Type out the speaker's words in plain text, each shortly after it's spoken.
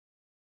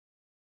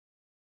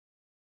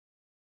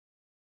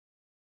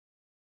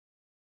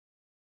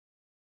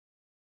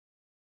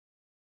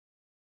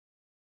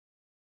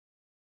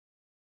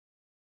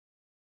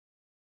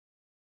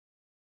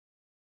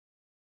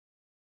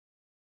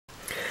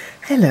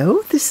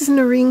Hello, this is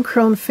Noreen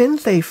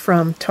Crone-Findlay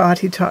from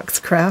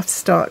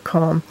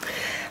TottyTalksCrafts.com,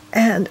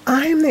 and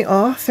I'm the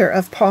author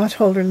of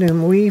Potholder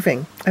Loom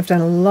Weaving. I've done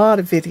a lot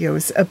of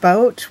videos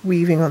about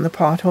weaving on the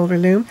Potholder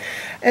Loom,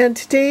 and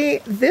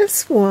today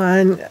this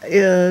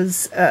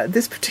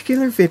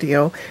particular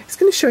video is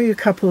going to show you a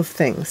couple of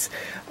things.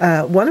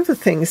 One of the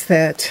things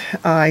that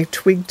I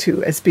twigged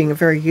to as being a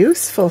very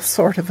useful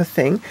sort of a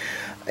thing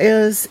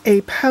is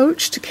a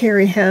pouch to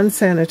carry hand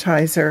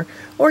sanitizer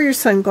or your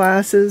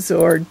sunglasses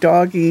or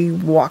doggy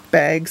walk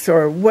bags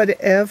or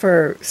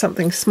whatever,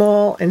 something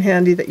small and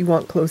handy that you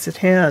want close at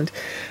hand.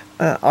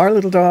 Our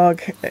little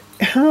dog,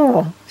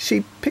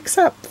 she picks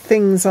up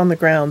things on the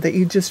ground that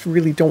you just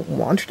really don't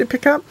want her to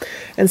pick up,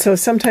 and so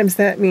sometimes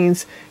that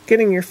means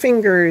getting your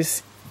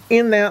fingers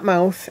in that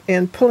mouth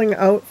and pulling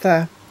out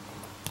the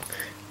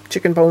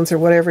chicken bones or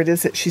whatever it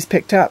is that she's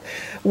picked up,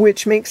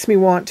 which makes me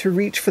want to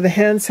reach for the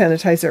hand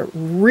sanitizer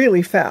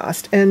really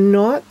fast and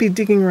not be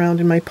digging around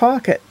in my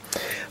pocket.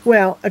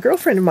 Well, a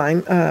girlfriend of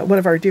mine, one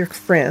of our dear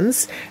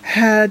friends,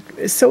 had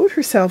sewed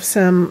herself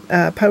some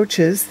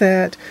pouches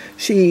that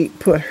she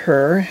put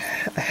her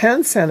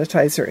hand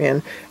sanitizer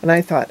in, and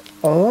I thought,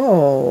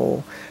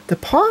 oh, the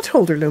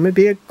Potholder Loom would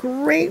be a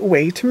great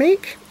way to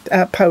make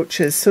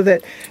pouches so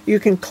that you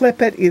can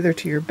clip it either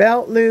to your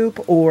belt loop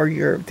or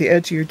the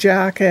edge of your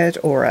jacket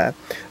or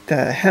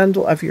the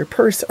handle of your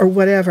purse or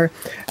whatever,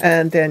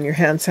 and then your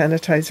hand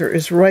sanitizer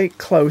is right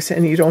close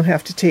and you don't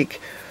have to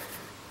take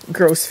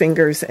gross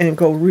fingers and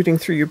go rooting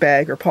through your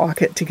bag or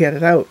pocket to get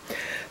it out.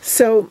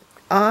 So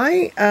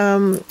I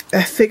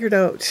figured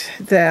out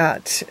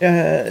that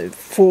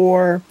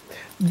for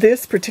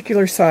this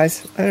particular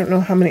size, I don't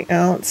know how many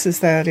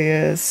ounces that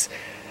is,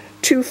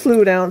 2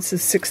 fluid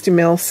ounces, 60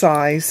 ml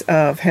size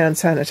of hand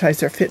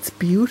sanitizer fits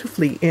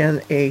beautifully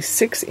in a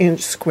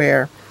 6-inch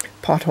square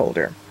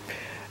potholder.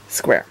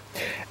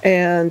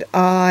 And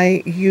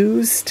I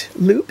used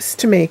loops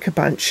to make a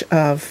bunch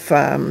of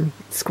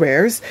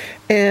squares,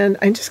 and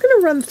I'm just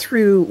going to run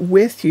through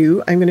with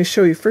you. I'm going to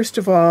show you first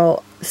of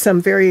all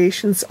some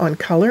variations on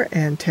color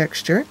and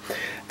texture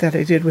that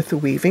I did with the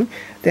weaving.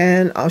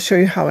 Then I'll show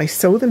you how I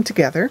sew them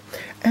together,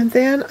 and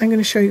then I'm going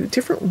to show you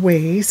different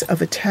ways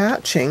of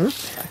attaching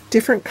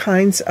different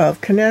kinds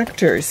of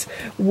connectors,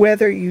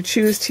 whether you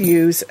choose to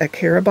use a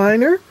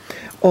carabiner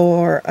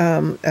or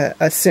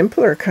a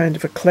simpler kind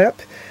of a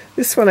clip.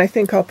 This one I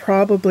think I'll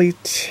probably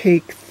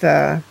take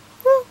well,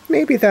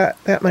 maybe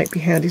that might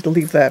be handy to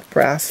leave that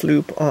brass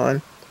loop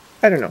on.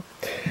 I don't know.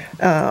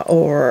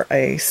 Or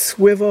a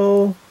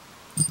swivel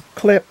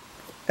clip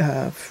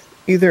of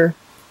either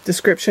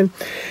description.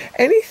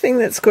 Anything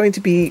that's going to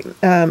be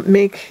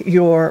make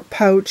your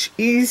pouch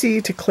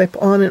easy to clip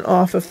on and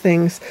off of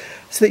things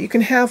so that you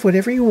can have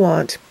whatever you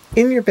want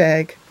in your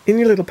bag, in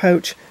your little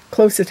pouch,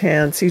 close at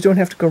hand, so you don't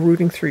have to go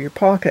rooting through your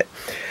pocket.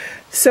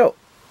 So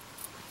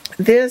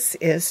this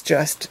is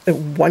just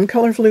one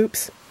color of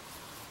loops,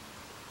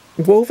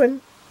 woven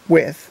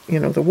with,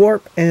 the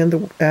warp and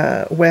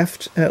the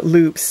weft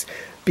loops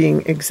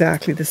being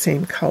exactly the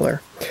same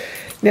color.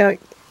 Now,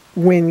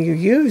 when you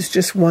use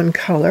just one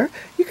color,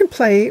 you can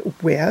play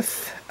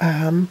with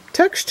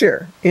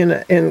texture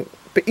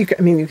but you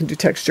can do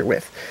texture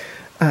with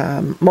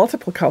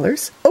multiple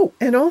colors. Oh,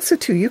 and also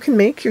too, you can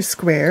make your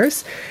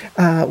squares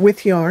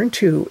with yarn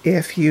too,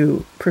 if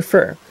you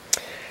prefer.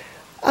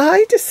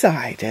 I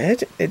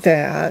decided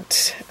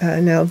that,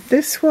 now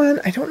this one,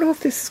 I don't know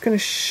if this is going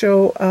to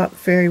show up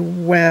very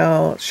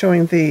well,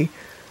 showing the,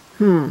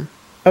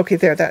 okay,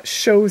 there, that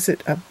shows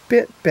it a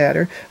bit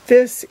better.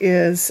 This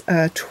is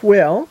a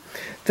twill,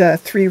 the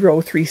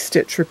 3-row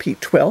 3-stitch repeat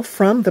twill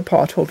from the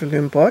Potholder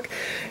Loom book,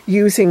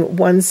 using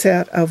one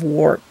set of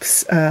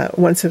warps,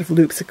 one set of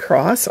loops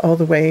across all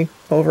the way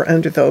over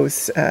under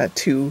those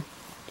 2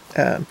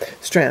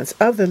 strands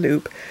of the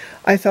loop.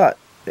 I thought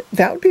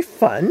that would be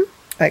fun.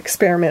 I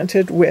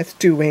experimented with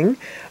doing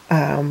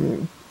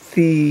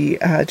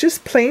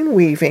just plain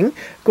weaving,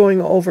 going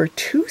over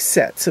 2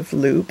 sets of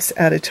loops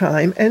at a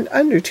time and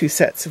under 2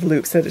 sets of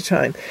loops at a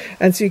time.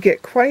 And so you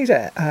get quite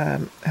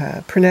a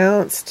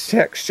pronounced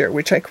texture,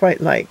 which I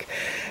quite like.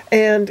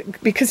 And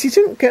because you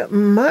didn't get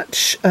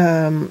much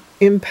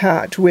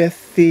impact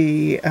with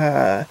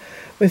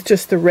with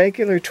just the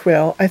regular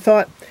twill, I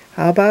thought,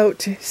 how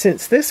about,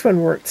 since this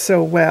one worked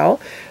so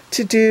well,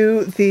 to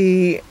do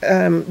the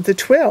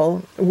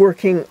twill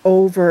working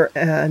over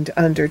and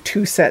under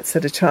 2 sets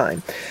at a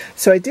time.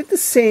 So I did the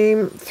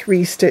same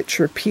 3-stitch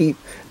repeat,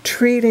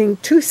 treating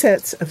 2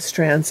 sets of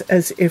strands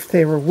as if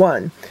they were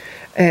one,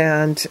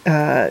 and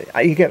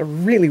you get a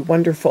really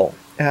wonderful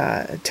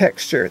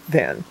texture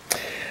then.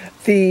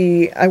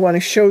 I want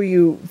to show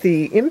you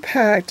the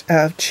impact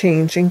of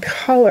changing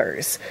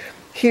colors.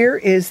 Here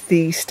is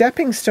the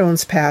Stepping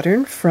Stones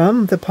pattern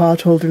from the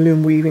Potholder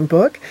Loom weaving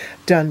book,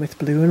 done with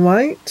blue and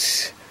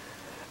white,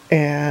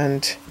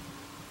 and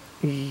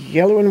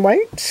yellow and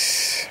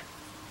white,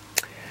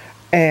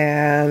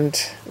 and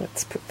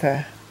let's put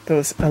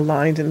those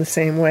aligned in the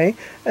same way,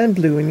 and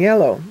blue and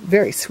yellow.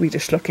 Very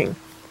Swedish looking.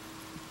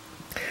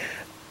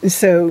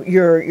 So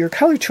your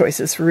color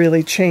choices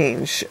really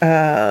change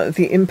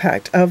the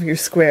impact of your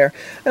square.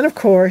 And of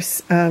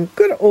course,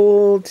 good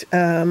old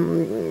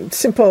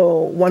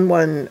simple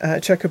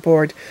 1-1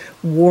 checkerboard,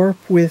 warp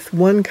with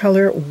one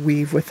color,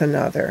 weave with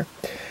another.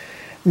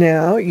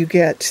 Now you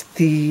get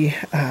the,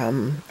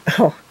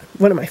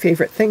 one of my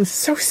favorite things,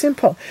 so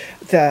simple,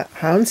 the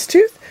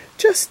houndstooth.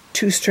 Just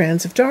 2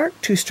 strands of dark,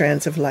 2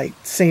 strands of light.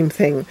 Same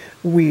thing,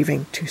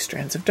 weaving 2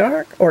 strands of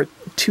dark, or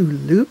 2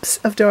 loops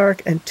of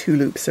dark and 2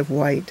 loops of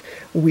white,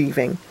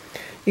 weaving.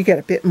 You get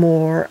a bit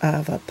more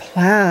of a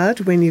plaid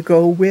when you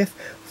go with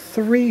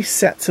 3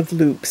 sets of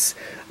loops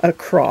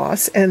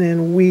across and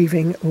then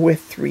weaving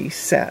with 3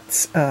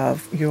 sets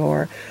of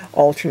your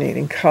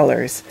alternating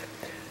colors.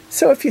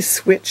 So if you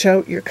switch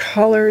out your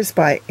colors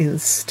by,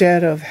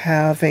 instead of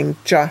having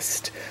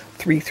just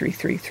 3, 3,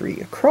 3, 3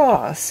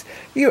 across,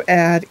 you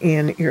add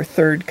in your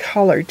 3rd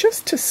color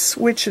just to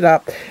switch it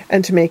up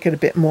and to make it a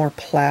bit more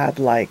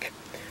plaid-like.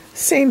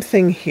 Same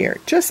thing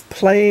here, just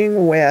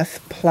playing with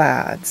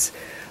plaids.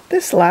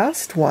 This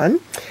last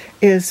one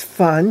is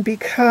fun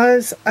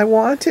because I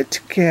wanted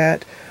to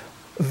get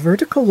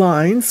vertical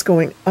lines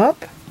going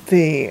up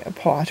the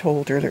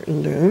potholder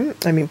loom,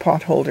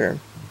 potholder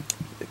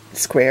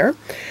square,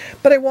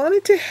 but I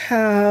wanted to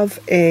have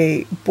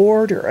a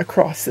border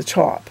across the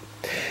top.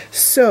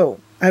 So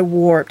I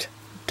warped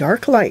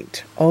dark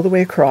light all the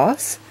way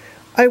across.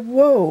 I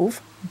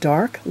wove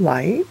dark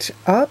light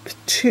up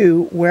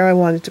to where I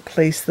wanted to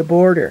place the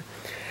border.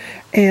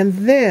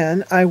 And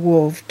then I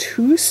wove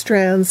 2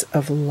 strands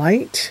of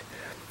light,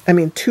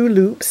 2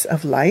 loops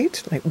of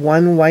light, like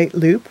 1 white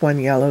loop, 1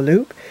 yellow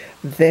loop,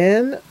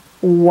 then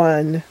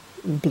 1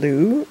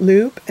 blue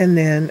loop, and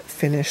then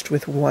finished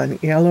with 1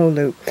 yellow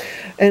loop.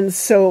 And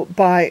so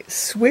by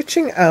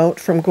switching out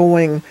from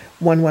going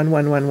 1, 1,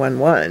 1, 1, 1,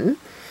 1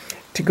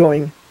 to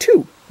going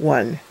 2,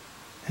 1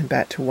 and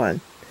back to 1,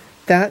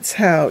 that's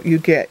how you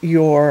get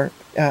your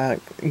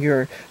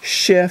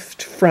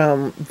shift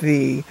from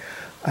the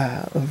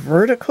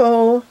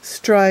vertical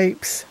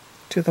stripes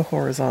to the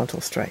horizontal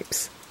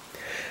stripes.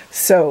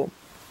 So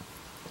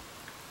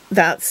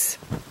that's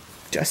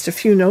just a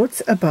few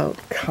notes about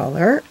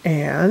color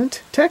and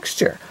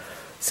texture.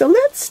 So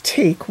let's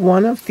take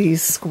one of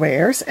these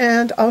squares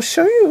and I'll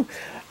show you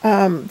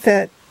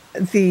that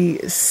the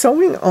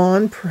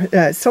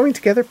sewing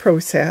together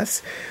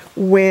process,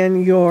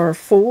 when you're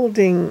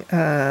folding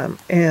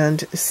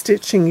and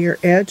stitching your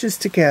edges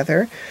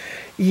together,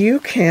 you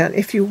can,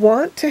 if you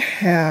want to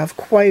have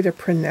quite a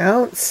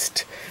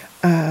pronounced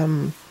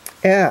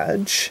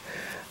edge,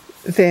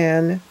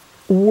 then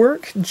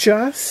work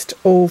just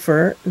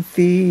over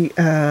the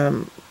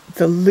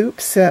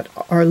loops that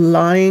are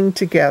lying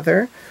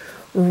together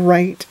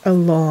right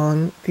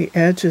along the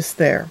edges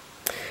there.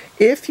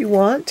 If you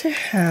want to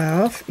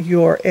have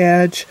your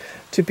edge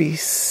to be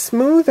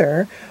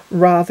smoother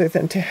rather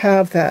than to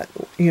have that,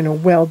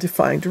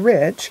 well-defined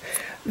ridge,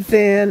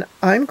 then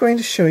I'm going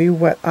to show you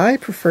what I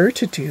prefer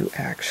to do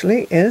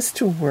actually is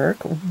to work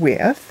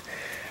with,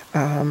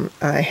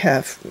 I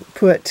have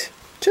put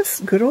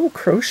just good old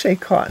crochet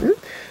cotton,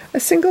 a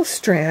single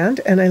strand,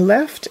 and I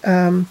left,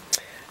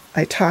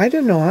 I tied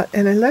a knot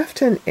and I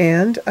left an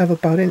end of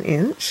about 1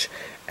 inch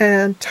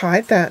and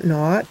tied that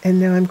knot, and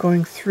now I'm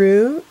going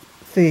through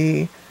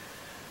the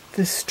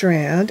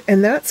strand,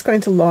 and that's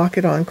going to lock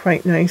it on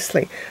quite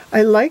nicely.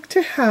 I like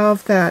to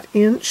have that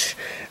inch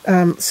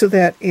so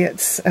that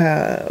it's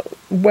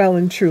well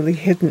and truly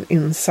hidden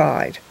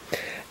inside.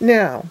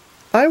 Now,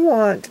 I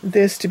want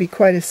this to be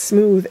quite a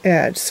smooth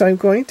edge, so I'm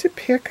going to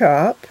pick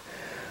up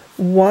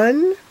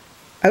 1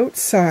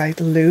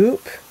 outside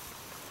loop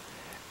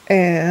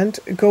and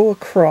go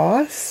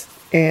across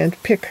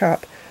and pick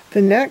up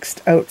the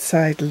next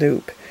outside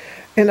loop.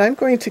 And I'm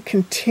going to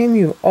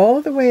continue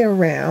all the way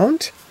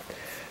around,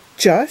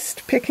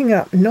 just picking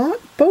up not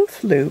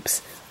both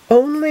loops,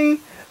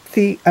 only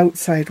the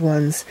outside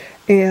ones.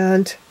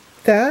 And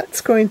that's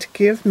going to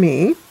give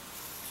me,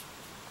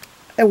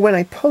 and when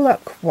I pull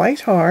up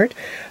quite hard,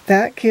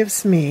 that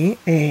gives me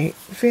a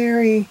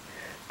very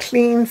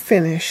clean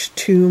finish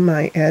to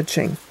my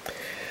edging.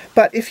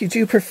 But if you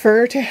do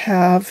prefer to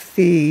have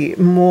the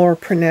more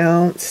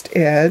pronounced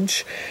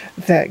edge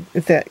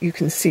that you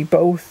can see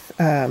both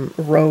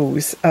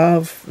rows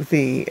of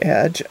the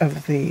edge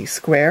of the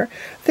square,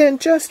 then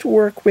just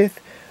work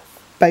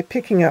by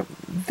picking up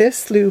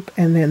this loop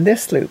and then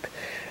this loop,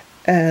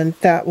 and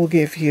that will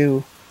give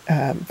you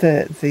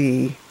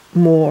the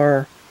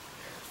more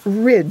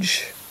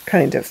ridge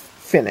kind of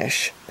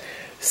finish.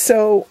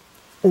 So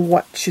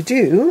what you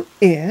do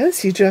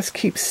is you just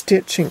keep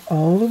stitching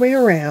all the way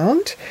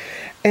around,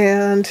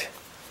 and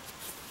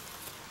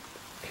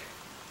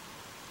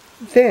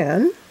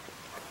then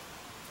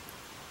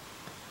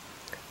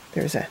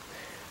there's a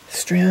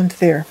strand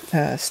there,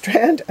 a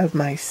strand of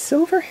my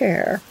silver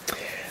hair.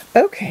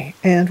 Okay,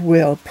 and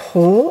we'll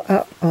pull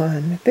up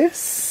on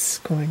this,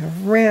 going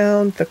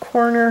around the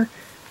corner.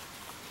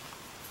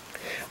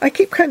 I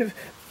keep kind of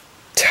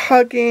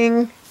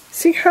tugging.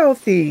 See how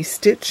the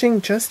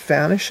stitching just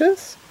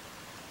vanishes?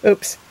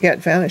 Oops, yeah, it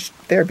vanished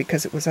there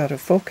because it was out of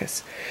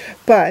focus.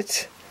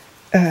 But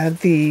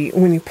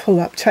when you pull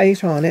up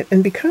tight on it,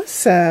 and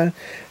because the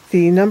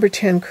number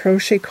 10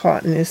 crochet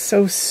cotton is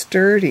so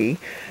sturdy,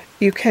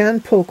 you can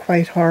pull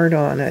quite hard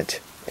on it.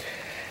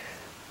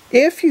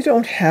 If you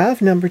don't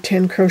have number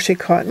 10 crochet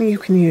cotton, you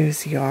can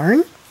use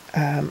yarn.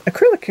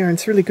 Acrylic yarn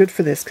is really good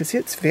for this because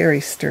it's very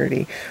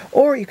sturdy.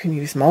 Or you can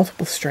use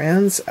multiple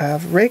strands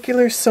of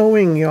regular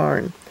sewing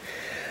yarn.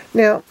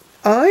 Now,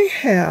 I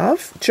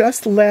have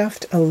just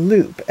left a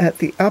loop at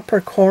the upper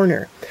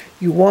corner.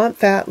 You want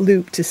that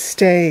loop to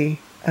stay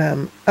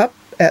up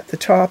at the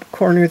top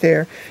corner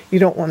there. You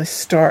don't want to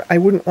start, I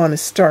wouldn't want to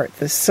start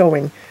the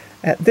sewing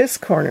at this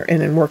corner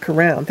and then work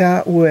around.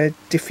 That would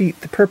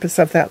defeat the purpose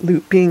of that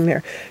loop being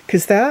there,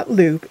 because that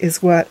loop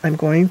is what I'm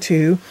going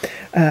to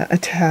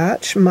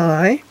attach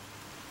my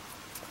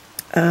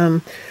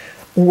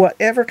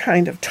whatever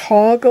kind of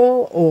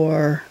toggle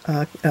or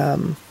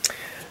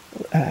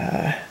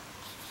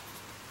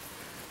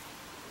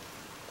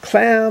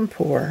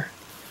clamp or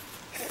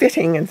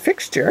fitting and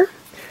fixture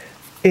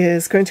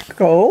is going to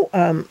go.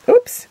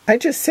 Oops, I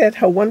just said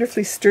how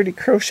wonderfully sturdy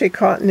crochet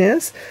cotton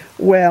is.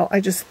 Well, I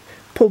just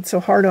pulled so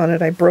hard on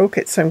it I broke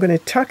it, so I'm going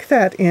to tuck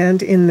that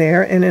end in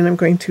there, and then I'm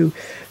going to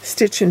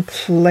stitch in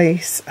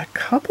place a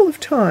couple of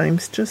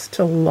times just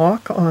to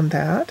lock on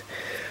that.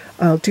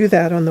 I'll do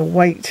that on the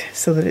white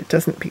so that it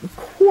doesn't be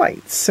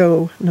quite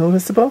so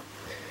noticeable,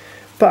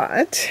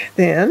 but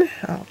then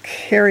I'll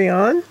carry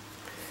on.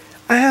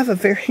 I have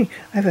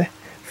a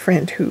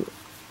friend who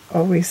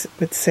always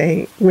would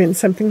say when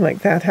something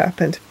like that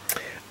happened,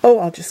 oh,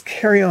 I'll just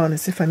carry on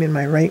as if I'm in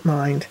my right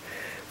mind.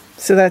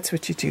 So that's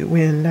what you do.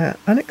 When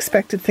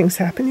unexpected things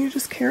happen, you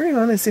just carry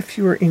on as if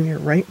you were in your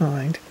right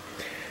mind.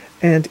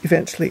 And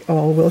eventually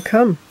all will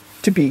come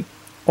to be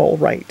all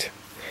right.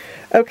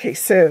 Okay,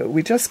 so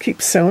we just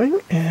keep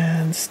sewing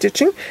and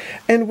stitching.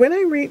 And when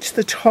I reach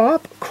the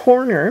top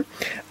corner,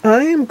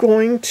 I am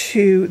going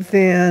to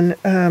then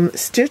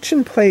stitch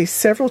in place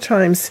several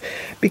times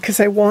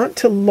because I want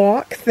to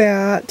lock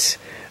that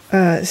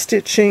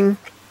stitching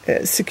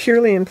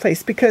securely in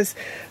place, because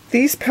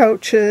these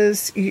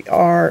pouches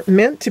are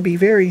meant to be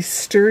very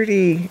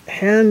sturdy,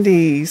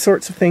 handy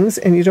sorts of things,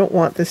 and you don't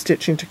want the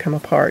stitching to come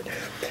apart.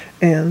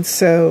 And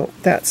so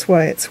that's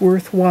why it's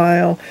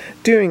worthwhile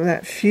doing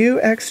that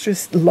few extra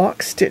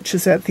lock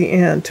stitches at the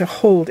end to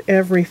hold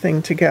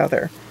everything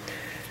together.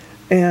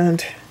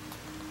 And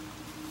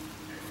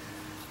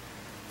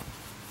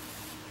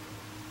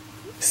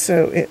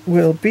so it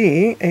will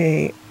be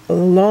a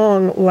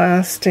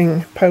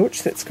long-lasting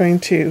pouch that's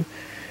going to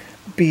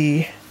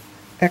be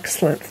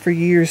excellent for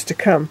years to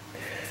come.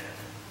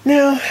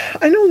 Now,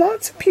 I know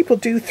lots of people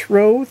do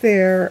throw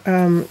their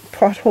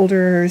pot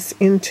holders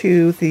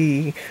into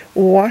the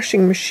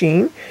washing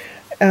machine.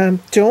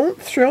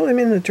 Don't throw them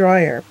in the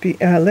dryer.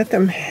 Let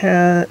them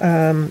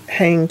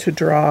hang to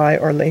dry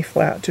or lay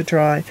flat to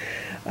dry.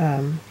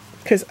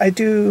 Because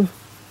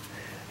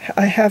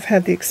I have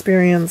had the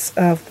experience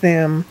of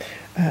them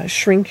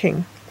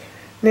shrinking.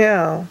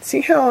 Now,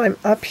 see how I'm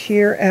up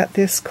here at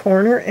this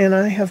corner and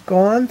I have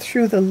gone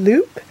through the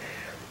loop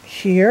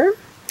here?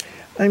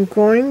 I'm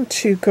going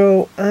to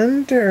go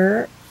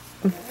under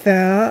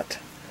that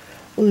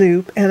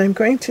loop and I'm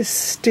going to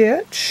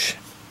stitch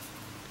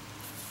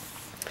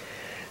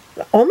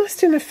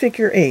almost in a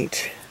figure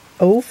 8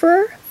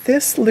 over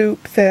this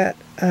loop that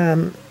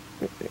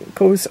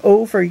goes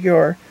over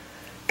your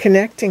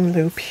connecting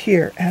loop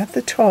here at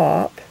the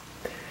top.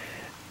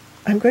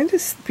 I'm going to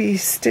be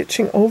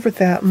stitching over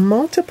that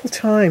multiple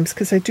times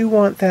because I do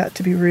want that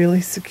to be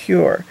really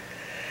secure.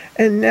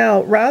 And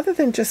now, rather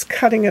than just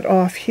cutting it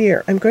off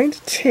here, I'm going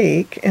to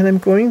take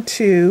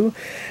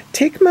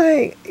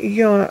my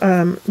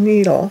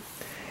needle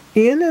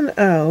in and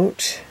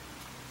out,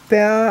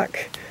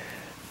 back,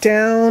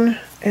 down,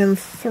 and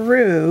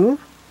through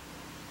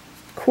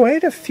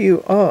quite a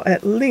few,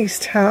 at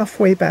least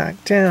halfway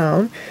back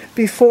down,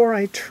 before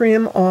I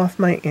trim off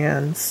my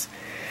ends.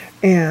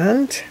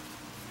 And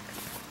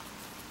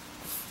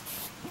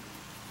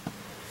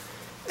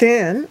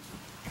then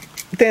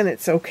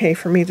it's okay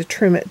for me to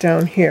trim it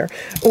down here.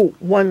 Oh,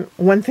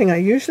 one thing I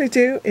usually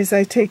do is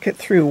I take it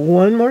through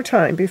one more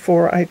time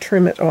before I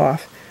trim it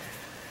off.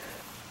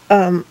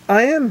 I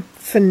am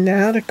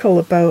fanatical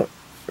about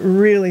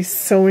really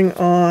sewing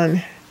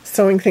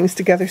things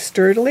together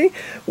sturdily,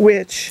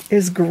 which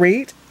is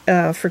great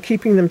for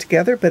keeping them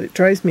together, but it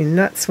drives me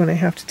nuts when I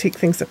have to take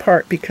things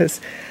apart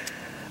because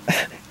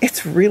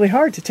it's really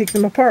hard to take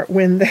them apart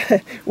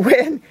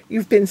when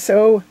you've been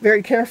so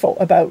very careful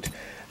about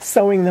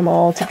sewing them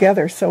all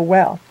together so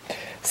well.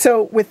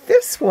 So with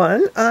this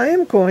one, I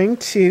am going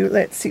to,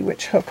 let's see,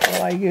 which hook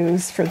will I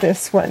use for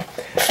this one?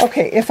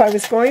 Okay, if I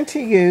was going to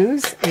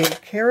use a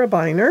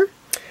carabiner,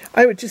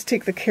 I would just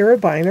take the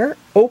carabiner,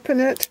 open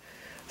it,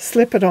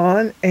 slip it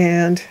on,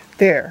 and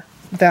there,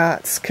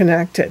 that's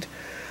connected.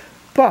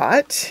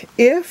 But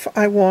if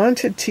I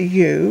wanted to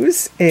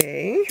use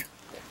a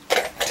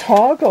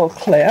toggle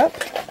clip,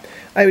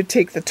 I would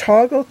take the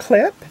toggle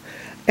clip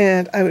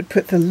and I would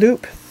put the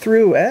loop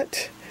through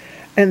it,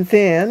 And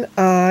then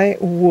I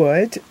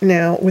would,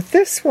 now with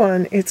this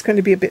one, it's going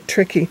to be a bit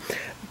tricky,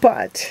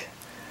 but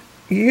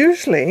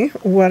usually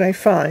what I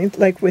find,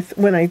 like with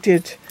when I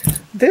did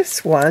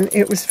this one,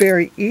 it was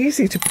very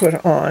easy to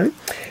put on.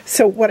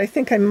 So what I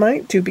think I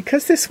might do,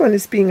 because this one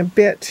is being a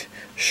bit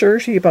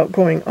shirty about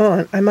going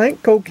on, I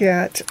might go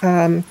get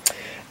a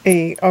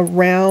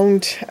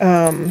round,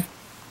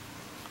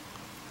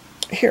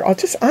 here, I'll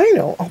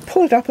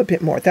pull it up a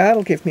bit more.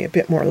 That'll give me a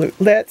bit more loop.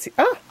 Let's see.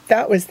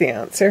 That was the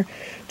answer.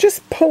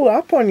 Just pull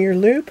up on your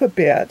loop a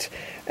bit,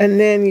 and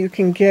then you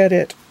can get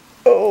it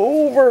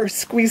over,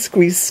 squeeze,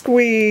 squeeze,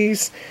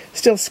 squeeze,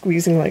 still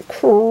squeezing like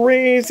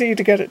crazy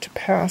to get it to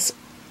pass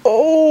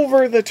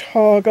over the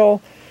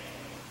toggle.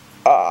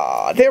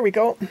 There we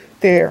go,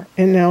 there,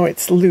 and now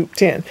it's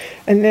looped in.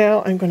 And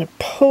now I'm going to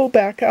pull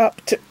back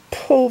up to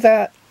pull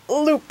that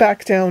loop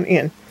back down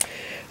in.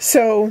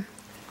 So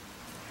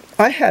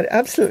I had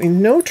absolutely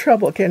no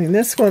trouble getting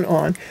this one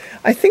on.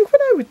 I think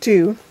what I would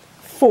do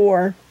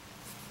for,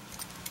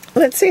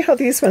 let's see how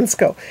these ones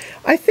go.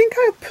 I think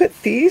I'll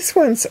put these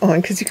ones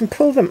on because you can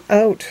pull them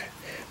out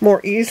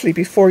more easily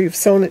before you've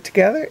sewn it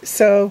together.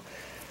 So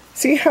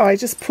see how I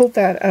just pulled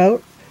that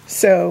out?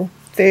 So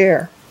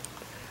there.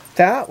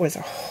 That was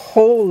a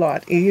whole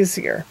lot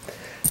easier.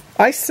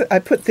 I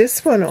put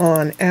this one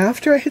on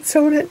after I had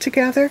sewn it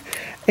together,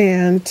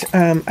 and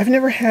I've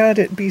never had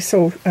it be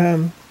so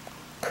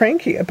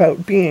cranky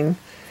about being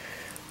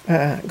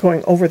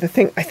going over the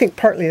thing. I think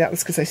partly that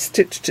was because I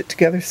stitched it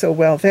together so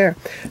well there.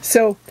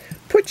 So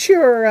put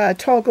your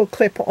toggle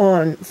clip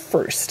on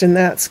first, and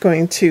that's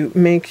going to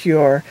make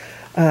your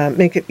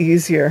make it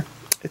easier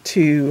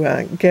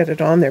to get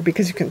it on there,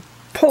 because you can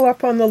pull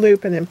up on the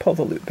loop and then pull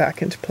the loop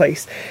back into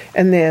place.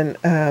 And then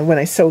when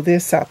I sew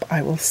this up,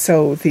 I will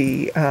sew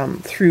the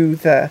through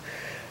the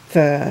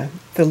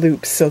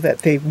loops so that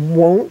they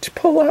won't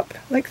pull up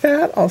like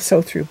that. I'll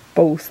sew through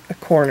both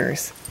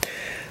corners.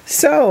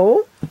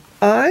 So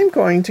I'm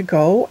going to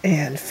go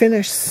and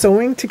finish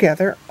sewing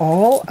together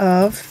all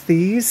of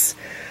these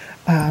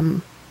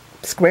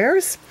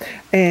squares,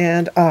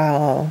 and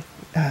I'll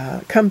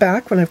come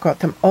back when I've got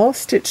them all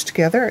stitched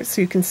together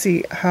so you can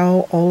see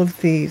how all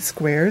of the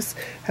squares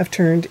have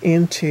turned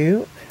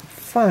into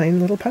fine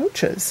little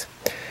pouches.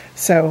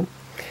 So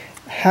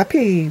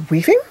happy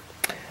weaving,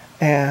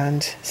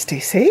 and stay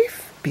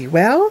safe, be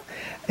well,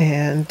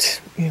 and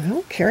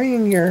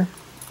carrying your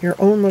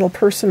own little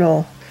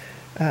personal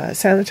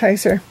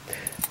sanitizer,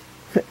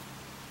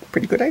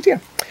 pretty good idea.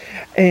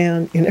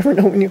 And you never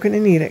know when you're going to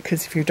need it,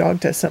 because if your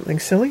dog does something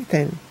silly,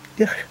 then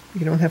you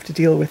don't have to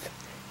deal with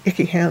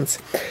icky hands.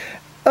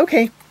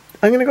 Okay,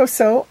 I'm going to go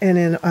sew, and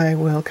then I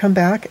will come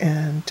back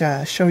and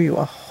show you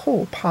a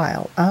whole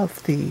pile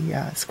of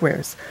the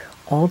squares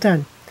all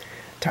done.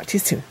 Talk to you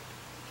soon.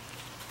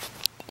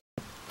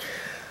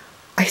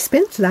 I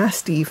spent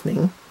last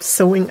evening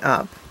sewing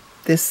up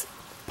this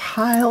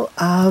pile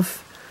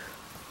of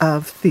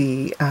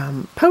the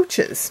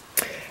pouches.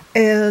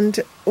 And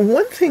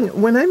one thing,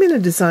 when I'm in a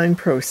design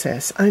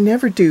process, I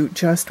never do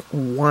just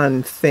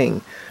one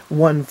thing,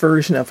 one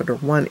version of it, or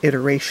one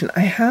iteration.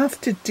 I have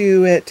to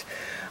do it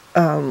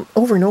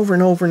over and over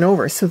and over and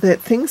over, so that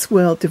things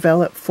will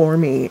develop for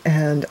me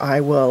and I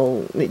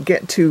will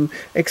get to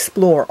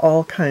explore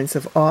all kinds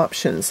of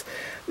options.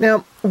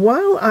 Now,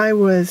 while I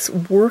was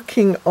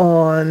working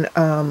on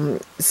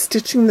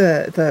stitching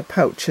the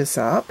pouches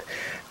up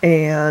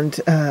and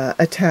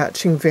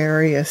attaching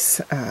various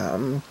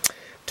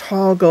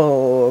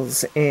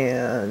toggles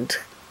and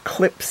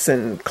clips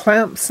and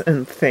clamps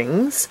and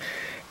things,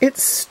 it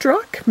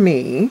struck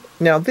me,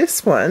 now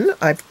this one,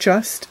 I've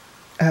just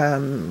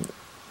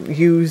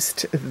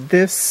used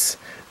this,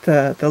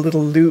 the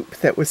little loop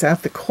that was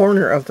at the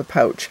corner of the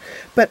pouch,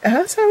 but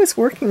as I was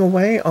working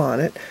away on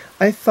it,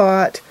 I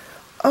thought,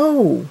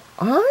 oh,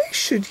 I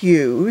should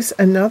use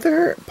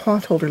another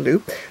potholder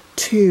loop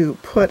to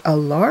put a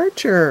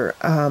larger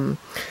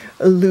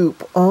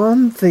loop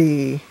on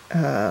the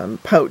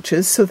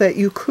pouches, so that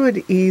you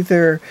could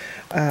either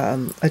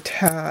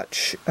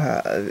attach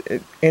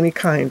any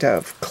kind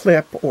of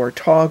clip or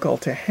toggle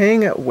to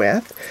hang it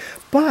with.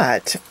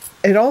 But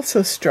it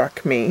also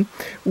struck me,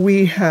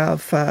 we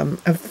have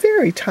a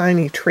very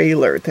tiny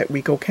trailer that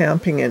we go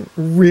camping in,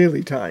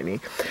 really tiny,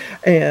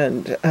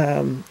 and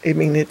I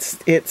mean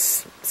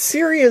it's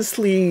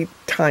seriously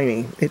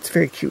tiny. It's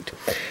very cute.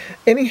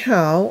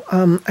 Anyhow,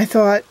 I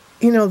thought,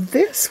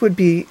 this would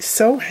be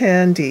so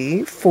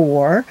handy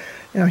for,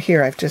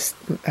 here I've just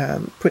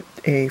put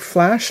a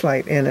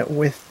flashlight in it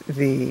with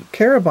the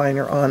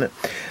carabiner on it.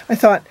 I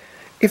thought,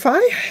 if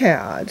I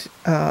had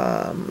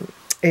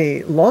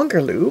a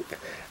longer loop,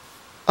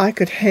 I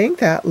could hang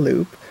that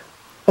loop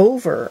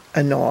over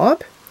a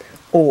knob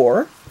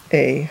or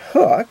a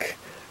hook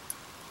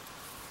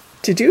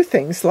to do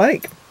things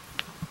like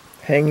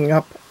hanging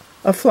up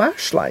a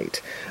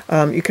flashlight.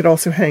 You could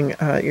also hang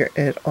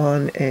it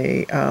on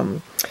a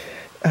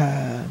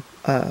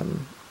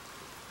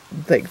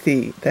like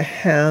the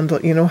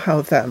handle. You know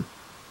how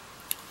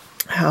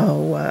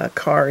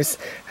cars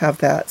have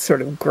that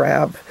sort of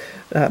grab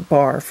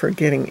bar for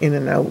getting in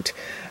and out.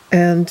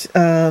 And,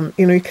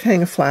 you know, you can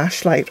hang a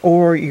flashlight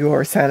or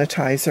your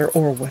sanitizer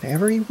or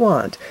whatever you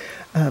want.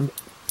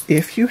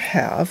 If you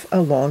have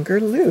a longer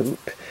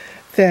loop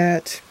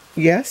that,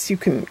 yes, you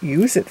can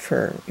use it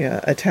for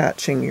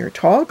attaching your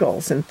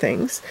toggles and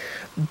things,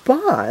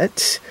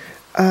 but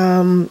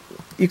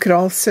you could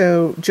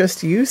also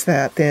just use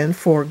that then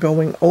for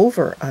going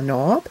over a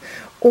knob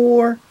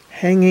or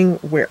hanging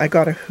where I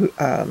got a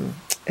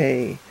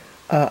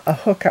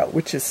hook out,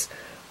 which is,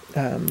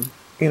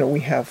 you know,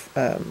 we have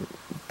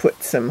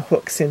put some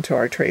hooks into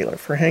our trailer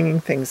for hanging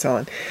things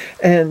on.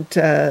 And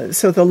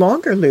so the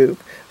longer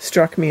loop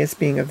struck me as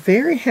being a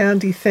very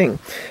handy thing.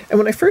 And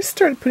when I first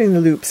started putting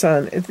the loops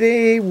on,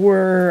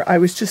 I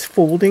was just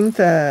folding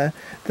the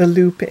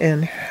loop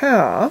in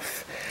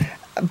half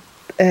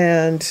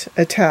and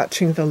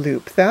attaching the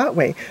loop that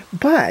way.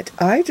 But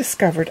I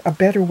discovered a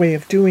better way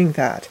of doing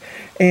that.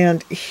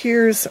 And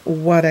here's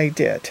what I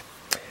did.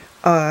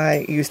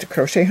 I used a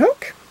crochet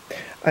hook.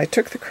 I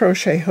took the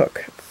crochet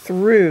hook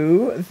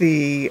through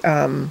the,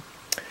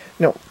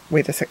 no,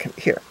 wait a second,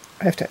 here,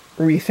 I have to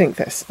rethink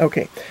this.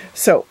 Okay,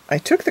 so I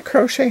took the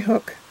crochet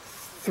hook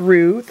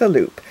through the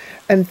loop,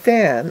 and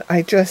then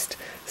I just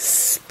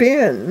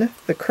spin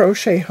the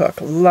crochet hook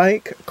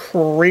like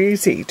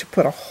crazy to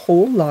put a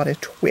whole lot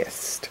of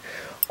twist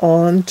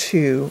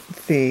onto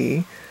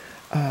the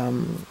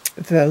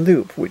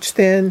loop, which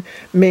then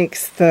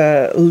makes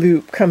the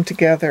loop come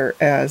together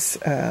as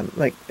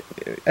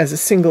as a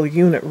single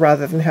unit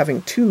rather than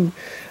having two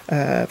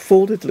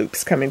folded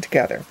loops coming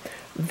together.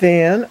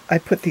 Then I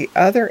put the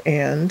other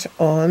end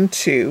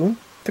onto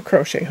the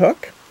crochet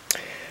hook.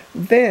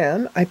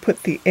 Then I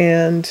put the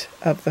end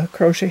of the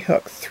crochet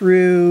hook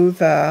through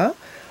the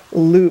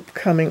loop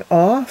coming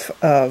off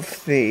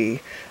of the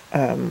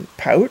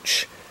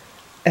pouch,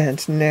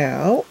 and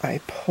now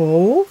I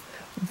pull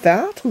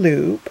that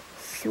loop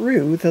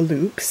through the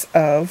loops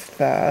of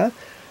the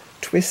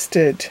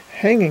twisted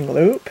hanging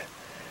loop,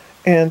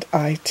 and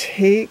I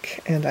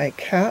take and I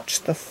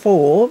catch the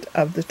fold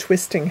of the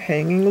twisting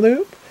hanging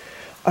loop.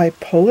 I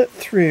pull it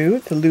through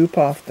the loop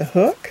off the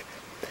hook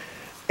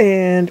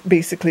and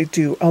basically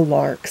do a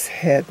lark's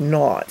head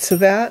knot. So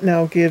that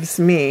now gives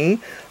me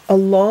a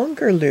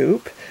longer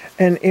loop,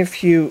 and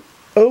if you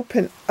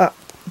open up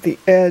the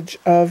edge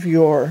of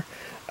your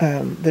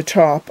the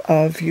top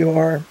of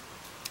your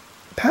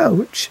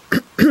pouch,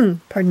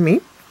 pardon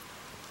me,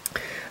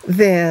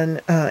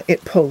 then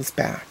it pulls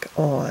back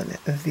on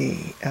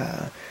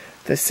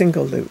the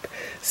single loop.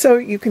 So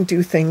you can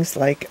do things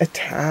like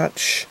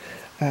attach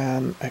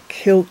a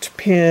kilt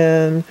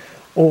pin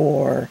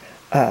or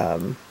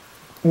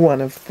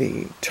one of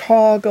the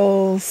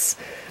toggles.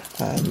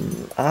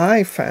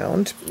 I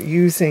found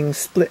using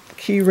split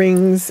key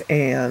rings,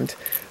 and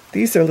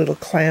these are little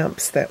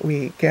clamps that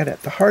we get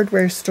at the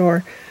hardware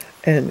store,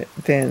 and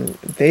then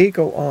they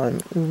go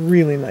on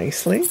really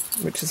nicely,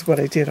 which is what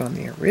I did on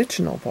the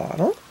original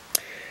bottle,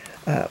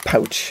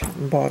 pouch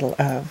bottle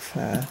of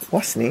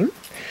Wasneem.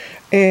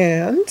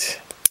 And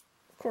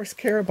of course,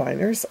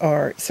 carabiners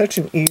are such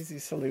an easy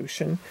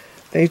solution.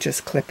 They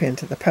just clip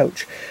into the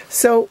pouch.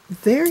 So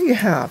there you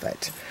have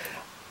it.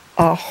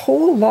 A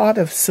whole lot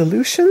of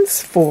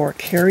solutions for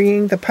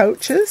carrying the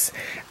pouches,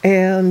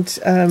 and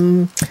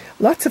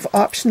lots of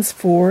options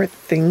for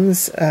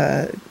things,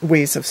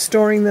 ways of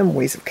storing them,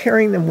 ways of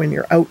carrying them when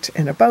you're out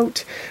and about,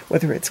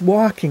 whether it's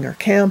walking or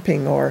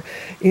camping or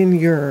in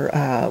your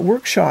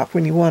workshop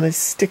when you want to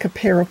stick a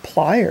pair of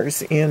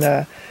pliers in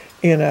a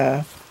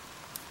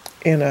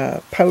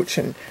pouch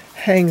and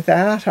hang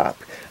that up.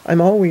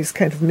 I'm always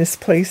kind of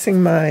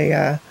misplacing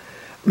my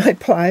my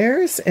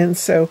pliers, and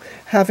so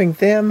having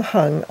them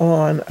hung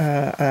on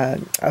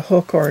a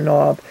hook or a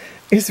knob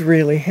is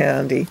really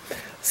handy.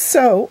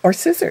 So, or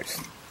scissors.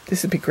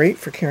 This would be great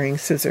for carrying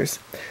scissors.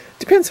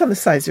 Depends on the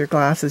size of your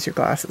glasses. Your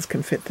glasses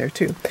can fit there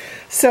too.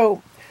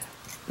 So,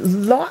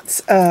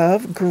 lots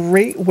of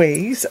great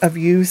ways of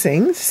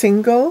using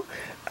single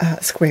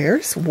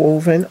squares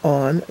woven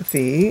on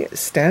the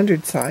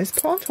standard size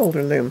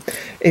potholder loom.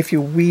 If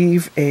you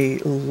weave a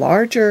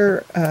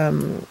larger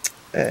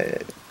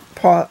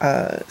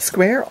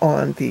square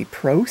on the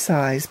pro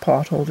size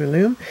potholder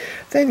loom,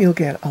 then you'll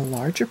get a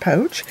larger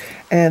pouch,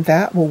 and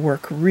that will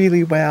work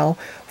really well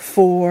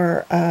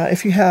for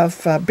if you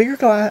have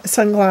bigger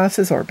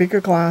sunglasses or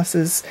bigger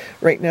glasses.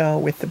 Right now,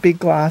 with the big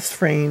glass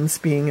frames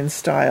being in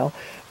style,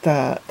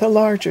 the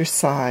larger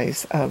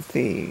size of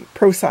the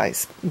pro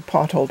size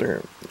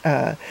potholder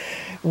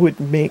would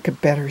make a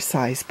better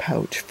size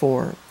pouch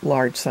for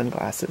large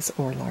sunglasses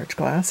or large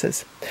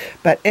glasses.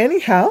 But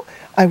anyhow,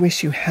 I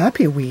wish you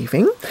happy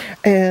weaving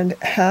and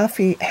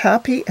happy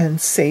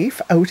and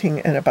safe outing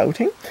and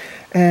abouting.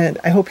 And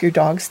I hope your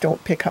dogs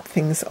don't pick up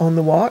things on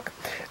the walk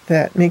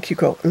that make you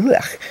go,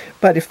 ugh.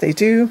 But if they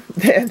do,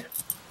 then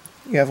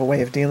you have a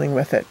way of dealing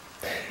with it.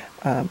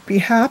 Be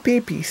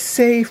happy, be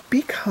safe,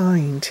 be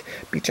kind,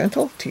 be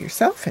gentle to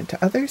yourself and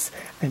to others,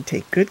 and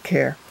take good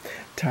care.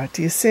 Talk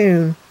to you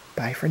soon.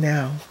 Bye for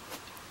now.